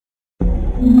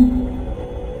Hello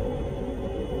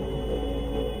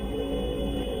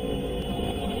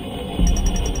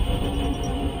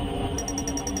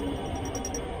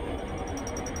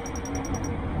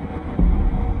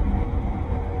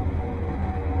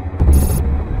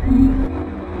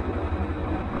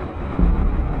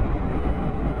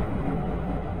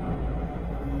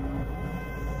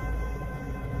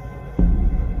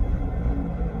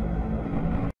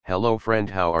friend,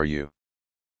 how are you?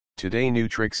 Today new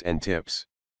tricks and tips.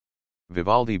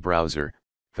 Vivaldi Browser,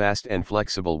 fast and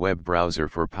flexible web browser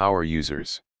for power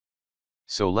users.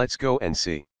 So let's go and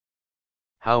see.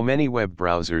 How many web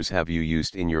browsers have you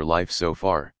used in your life so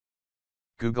far?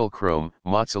 Google Chrome,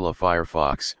 Mozilla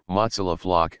Firefox, Mozilla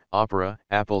Flock, Opera,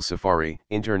 Apple Safari,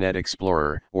 Internet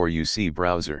Explorer, or UC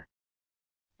browser.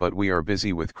 But we are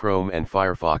busy with Chrome and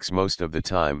Firefox most of the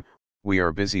time. We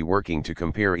are busy working to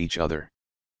compare each other.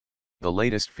 The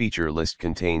latest feature list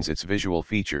contains its visual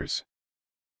features.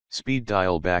 Speed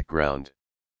dial background.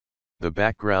 The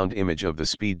background image of the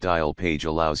speed dial page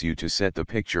allows you to set the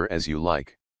picture as you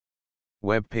like.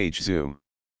 Web page zoom.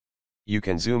 You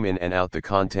can zoom in and out the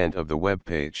content of the web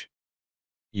page.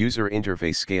 User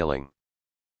interface scaling.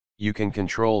 You can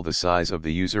control the size of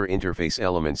the user interface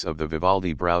elements of the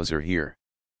Vivaldi browser here.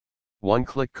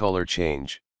 One-click color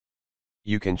change.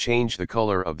 You can change the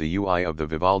color of the UI of the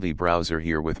Vivaldi browser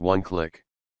here with one click.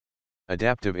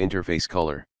 Adaptive interface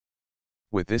color.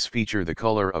 With this feature, the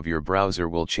color of your browser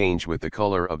will change with the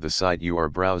color of the site you are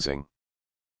browsing.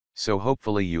 So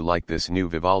hopefully you like this new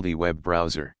Vivaldi web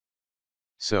browser.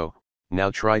 So,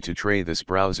 now try to try this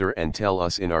browser and tell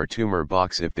us in our tumor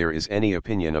box if there is any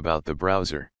opinion about the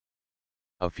browser.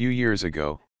 A few years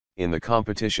ago, in the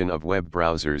competition of web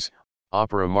browsers,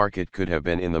 Opera Market could have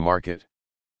been in the market.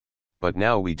 But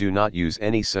now we do not use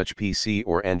any such PC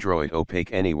or Android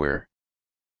opaque anywhere.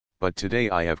 But today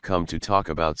I have come to talk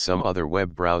about some other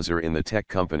web browser in the tech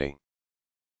company.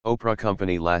 Oprah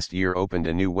company last year opened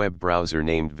a new web browser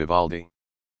named Vivaldi.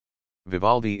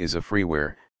 Vivaldi is a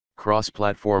freeware,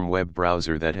 cross-platform web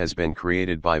browser that has been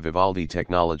created by Vivaldi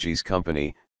Technologies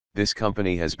company. This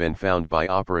company has been founded by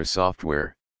Opera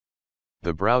Software.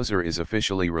 The browser is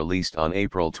officially released on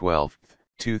April 12,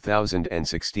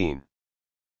 2016.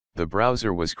 The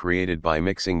browser was created by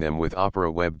mixing them with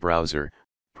Opera Web Browser,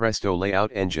 Presto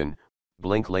Layout Engine,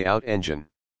 Blink Layout Engine.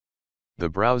 The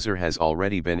browser has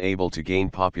already been able to gain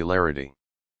popularity.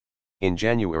 In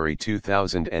January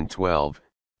 2012,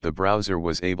 the browser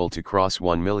was able to cross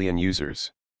 1 million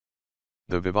users.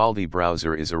 The Vivaldi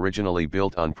browser is originally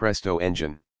built on Presto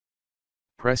Engine.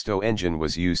 Presto Engine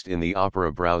was used in the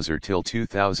Opera browser till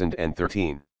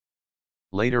 2013.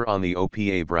 Later on, the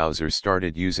OPA browser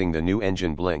started using the new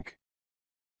engine Blink.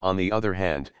 On the other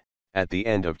hand, at the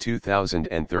end of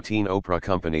 2013, Oprah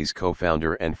company's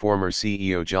co-founder and former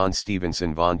CEO John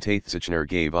Stevenson von Taitzichner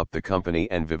gave up the company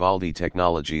and Vivaldi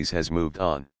Technologies has moved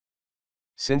on.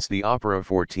 Since the Opera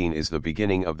 14 is the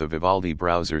beginning of the Vivaldi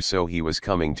browser, so he was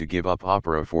coming to give up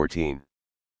Opera 14.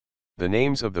 The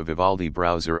names of the Vivaldi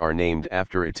browser are named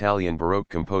after Italian Baroque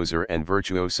composer and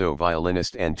virtuoso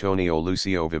violinist Antonio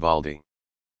Lucio Vivaldi.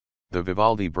 The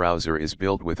Vivaldi browser is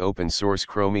built with open-source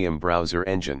Chromium browser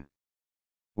engine.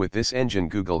 With this engine,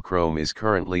 Google Chrome is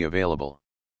currently available.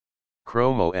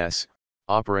 Chrome OS,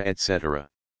 Opera etc.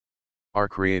 are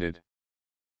created.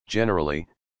 Generally,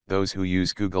 those who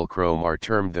use Google Chrome are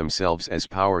termed themselves as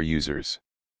power users.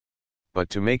 But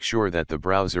to make sure that the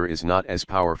browser is not as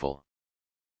powerful,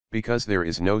 because there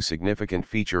is no significant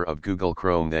feature of Google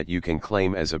Chrome that you can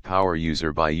claim as a power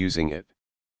user by using it.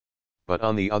 But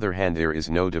on the other hand, there is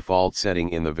no default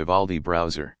setting in the Vivaldi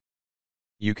browser.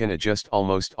 You can adjust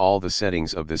almost all the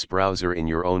settings of this browser in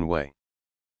your own way.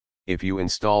 If you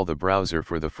install the browser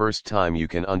for the first time, you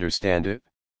can understand it.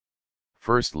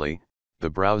 Firstly,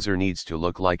 the browser needs to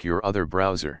look like your other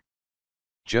browser.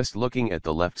 Just looking at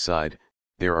the left side,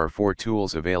 there are 4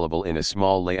 tools available in a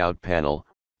small layout panel: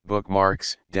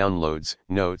 bookmarks, downloads,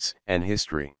 notes, and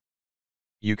history.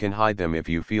 You can hide them if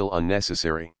you feel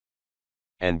unnecessary.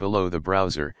 And below the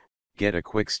browser, get a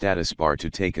quick status bar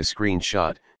to take a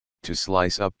screenshot, to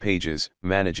slice up pages,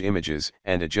 manage images,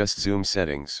 and adjust zoom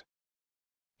settings.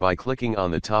 By clicking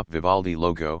on the top Vivaldi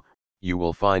logo, you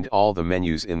will find all the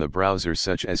menus in the browser,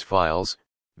 such as files,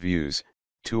 views,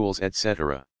 tools,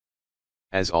 etc.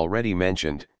 As already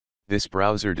mentioned, this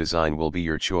browser design will be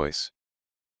your choice.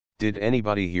 Did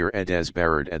anybody hear Ed's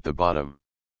Barrett at the bottom?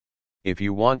 If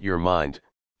you want your mind,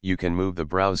 you can move the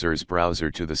browser's browser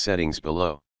to the settings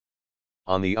below.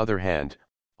 On the other hand,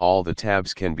 all the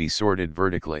tabs can be sorted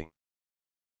vertically.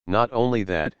 Not only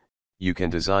that, you can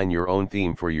design your own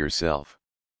theme for yourself,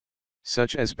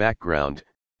 such as background,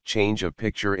 change of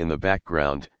picture in the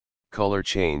background, color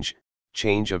change,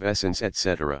 change of essence,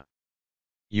 etc.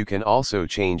 You can also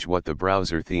change what the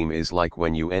browser theme is like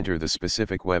when you enter the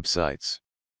specific websites.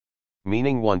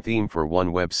 Meaning one theme for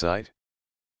one website?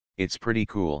 It's pretty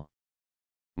cool.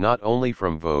 Not only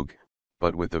from Vogue,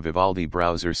 but with the Vivaldi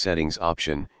browser settings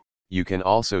option, you can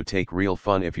also take real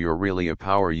fun if you're really a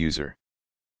power user.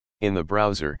 In the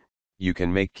browser, you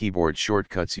can make keyboard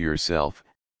shortcuts yourself,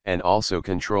 and also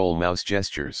control mouse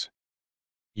gestures.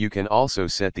 You can also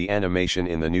set the animation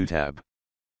in the new tab.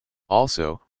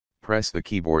 Also, press the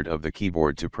keyboard of the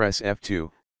keyboard to press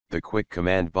F2, the quick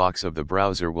command box of the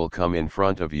browser will come in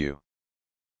front of you.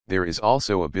 There is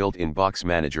also a built-in box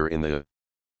manager in the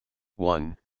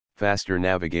 1. Faster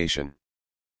navigation.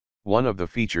 One of the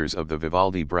features of the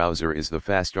Vivaldi browser is the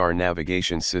faster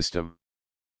navigation system.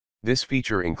 This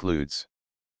feature includes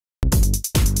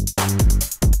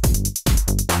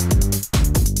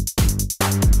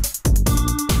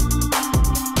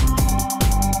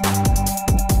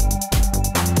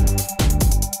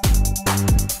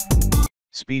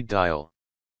Speed dial.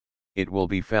 It will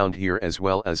be found here as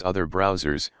well as other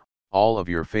browsers. All of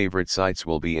your favorite sites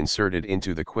will be inserted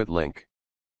into the quit link.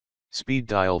 Speed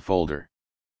dial folder.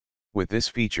 With this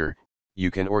feature, you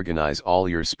can organize all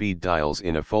your speed dials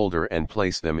in a folder and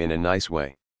place them in a nice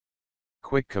way.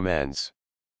 Quick commands.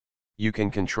 You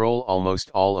can control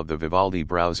almost all of the Vivaldi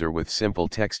browser with simple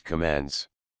text commands.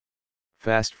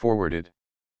 Fast forwarded.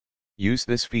 Use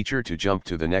this feature to jump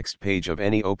to the next page of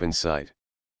any open site.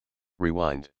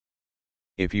 Rewind.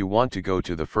 If you want to go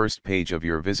to the first page of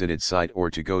your visited site or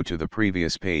to go to the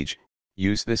previous page,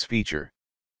 use this feature.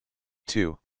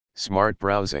 2. Smart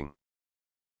browsing.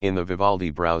 In the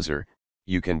Vivaldi browser,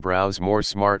 you can browse more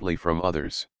smartly from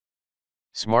others.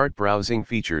 Smart browsing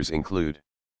features include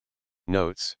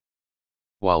Notes.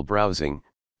 While browsing,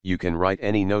 you can write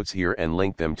any notes here and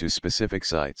link them to specific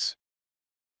sites.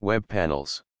 Web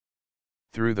panels.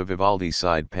 Through the Vivaldi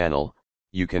side panel,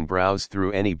 you can browse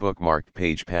through any bookmarked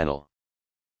page panel.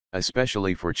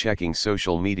 Especially for checking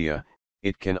social media,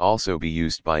 it can also be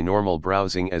used by normal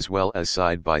browsing as well as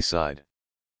side-by-side.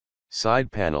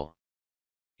 Side panel.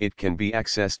 It can be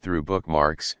accessed through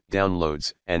bookmarks,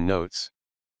 downloads, and notes.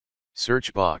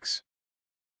 Search box.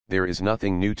 There is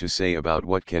nothing new to say about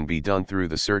what can be done through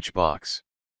the search box.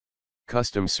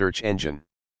 Custom search engine.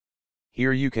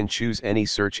 Here you can choose any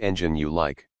search engine you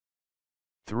like.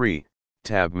 3.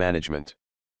 Tab management.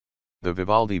 The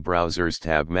Vivaldi browser's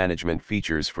tab management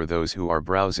features for those who are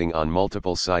browsing on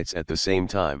multiple sites at the same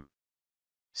time.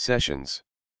 Sessions.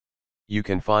 You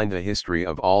can find the history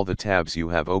of all the tabs you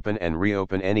have open and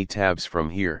reopen any tabs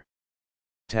from here.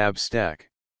 Tab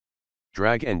stack.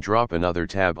 Drag and drop another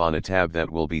tab on a tab that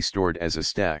will be stored as a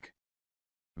stack.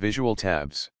 Visual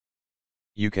tabs.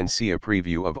 You can see a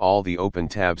preview of all the open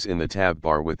tabs in the tab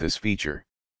bar with this feature.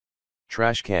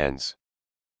 Trash cans.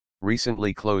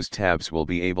 Recently closed tabs will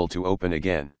be able to open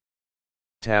again.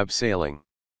 Tab sailing.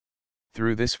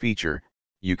 Through this feature,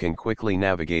 you can quickly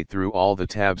navigate through all the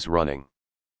tabs running.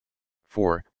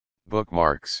 4.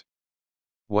 Bookmarks.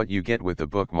 What you get with the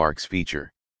bookmarks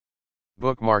feature.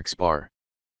 Bookmarks bar.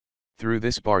 Through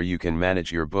this bar you can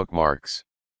manage your bookmarks.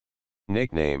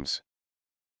 Nicknames.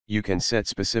 You can set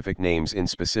specific names in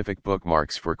specific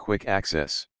bookmarks for quick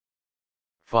access.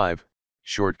 5.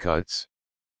 Shortcuts.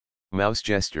 Mouse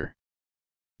gesture.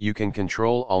 You can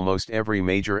control almost every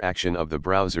major action of the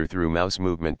browser through mouse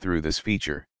movement through this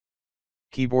feature.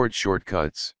 Keyboard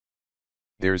shortcuts.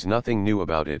 There's nothing new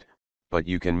about it, but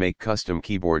you can make custom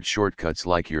keyboard shortcuts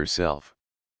like yourself.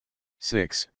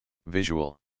 6.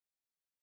 Visual.